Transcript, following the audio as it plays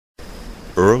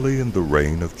Early in the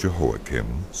reign of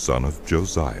Jehoiakim, son of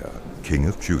Josiah, king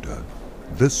of Judah,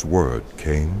 this word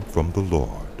came from the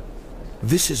Lord.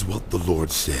 This is what the Lord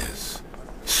says.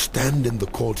 Stand in the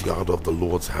courtyard of the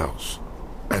Lord's house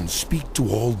and speak to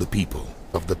all the people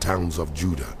of the towns of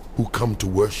Judah who come to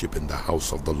worship in the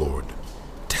house of the Lord.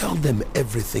 Tell them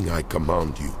everything I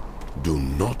command you. Do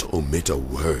not omit a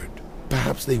word.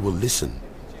 Perhaps they will listen,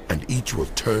 and each will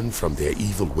turn from their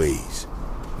evil ways.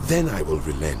 Then I will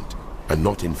relent and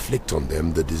not inflict on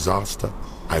them the disaster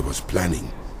I was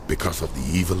planning because of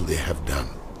the evil they have done.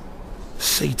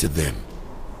 Say to them,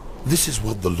 this is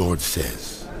what the Lord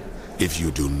says. If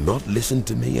you do not listen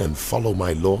to me and follow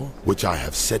my law, which I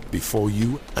have set before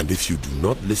you, and if you do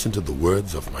not listen to the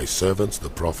words of my servants the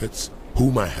prophets,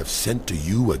 whom I have sent to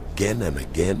you again and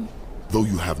again, though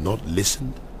you have not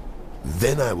listened,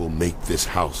 then I will make this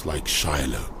house like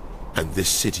Shiloh, and this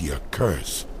city a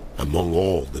curse among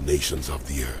all the nations of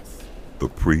the earth. The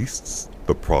priests,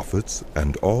 the prophets,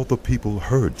 and all the people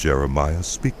heard Jeremiah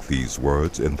speak these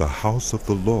words in the house of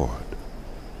the Lord.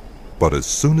 But as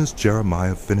soon as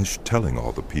Jeremiah finished telling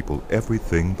all the people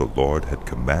everything the Lord had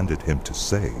commanded him to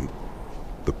say,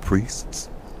 the priests,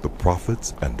 the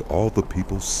prophets, and all the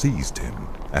people seized him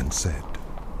and said,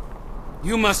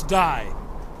 "You must die.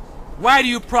 Why do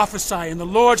you prophesy in the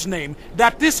Lord's name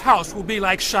that this house will be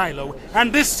like Shiloh,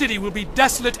 and this city will be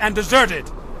desolate and deserted?"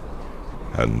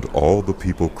 And all the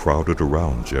people crowded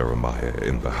around Jeremiah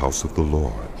in the house of the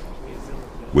Lord.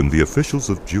 When the officials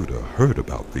of Judah heard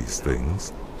about these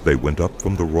things, they went up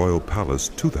from the royal palace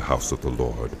to the house of the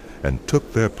Lord and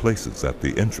took their places at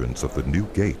the entrance of the new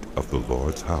gate of the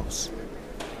Lord's house.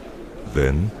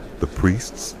 Then the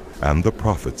priests and the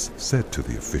prophets said to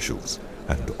the officials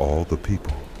and all the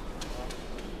people,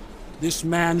 "This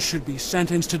man should be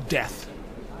sentenced to death,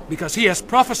 because he has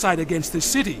prophesied against this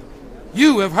city.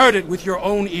 You have heard it with your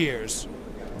own ears."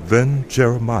 Then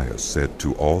Jeremiah said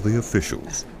to all the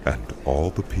officials and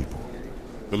all the people,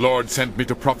 "The Lord sent me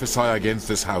to prophesy against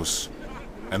this house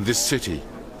and this city,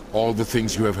 all the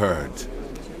things you have heard.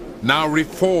 Now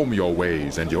reform your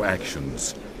ways and your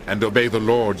actions, and obey the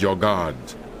Lord your God.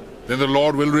 Then the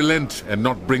Lord will relent and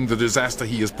not bring the disaster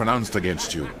he has pronounced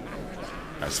against you.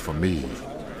 As for me,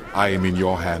 I am in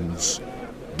your hands.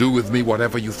 Do with me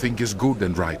whatever you think is good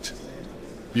and right.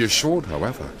 Be assured,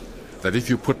 however, that if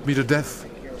you put me to death,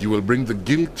 you will bring the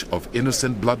guilt of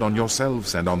innocent blood on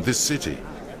yourselves and on this city,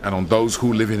 and on those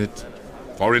who live in it.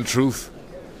 For in truth,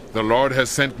 the Lord has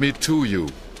sent me to you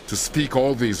to speak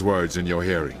all these words in your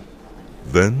hearing."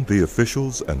 Then the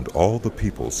officials and all the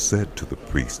people said to the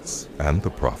priests and the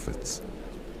prophets,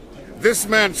 "This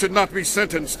man should not be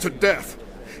sentenced to death.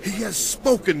 He has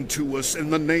spoken to us in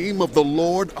the name of the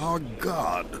Lord our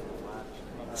God."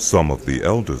 Some of the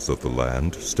elders of the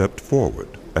land stepped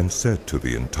forward and said to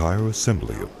the entire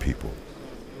assembly of people,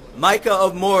 "Micah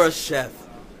of Moresheth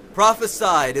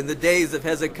prophesied in the days of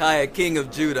Hezekiah king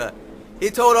of Judah. He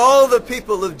told all the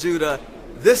people of Judah,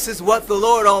 'This is what the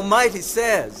Lord Almighty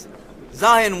says.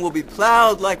 Zion will be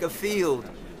plowed like a field.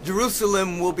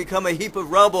 Jerusalem will become a heap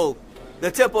of rubble.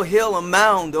 The Temple Hill a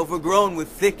mound overgrown with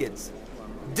thickets.'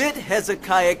 Did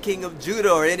Hezekiah king of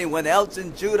Judah or anyone else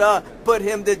in Judah put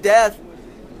him to death?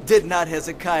 Did not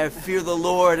Hezekiah fear the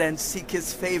Lord and seek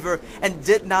his favor? And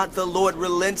did not the Lord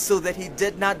relent so that he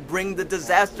did not bring the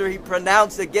disaster he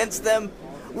pronounced against them?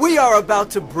 We are about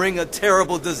to bring a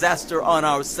terrible disaster on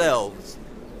ourselves."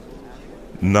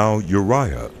 Now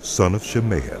Uriah, son of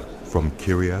Shemaiah, from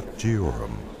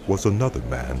Kiriath-Jearim, was another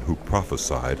man who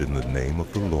prophesied in the name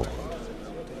of the Lord.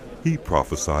 He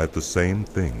prophesied the same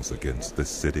things against this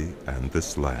city and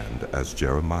this land as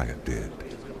Jeremiah did.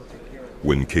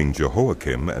 When King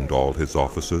Jehoiakim and all his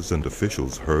officers and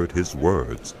officials heard his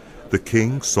words, the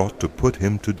king sought to put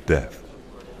him to death.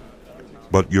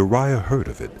 But Uriah heard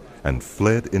of it and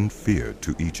fled in fear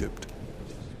to Egypt.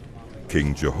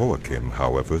 King Jehoiakim,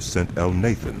 however, sent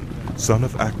Elnathan, son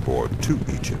of Achbor, to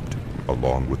Egypt,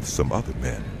 along with some other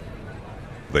men.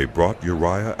 They brought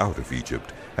Uriah out of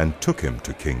Egypt and took him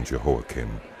to King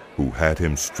Jehoiakim, who had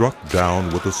him struck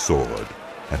down with a sword,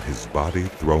 and his body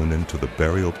thrown into the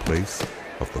burial place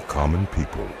of the common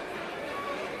people.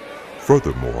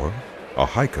 Furthermore,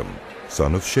 Jehoiakim,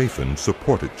 son of Shaphan,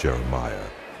 supported Jeremiah,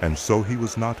 and so he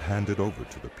was not handed over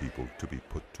to the people to be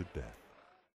put to death.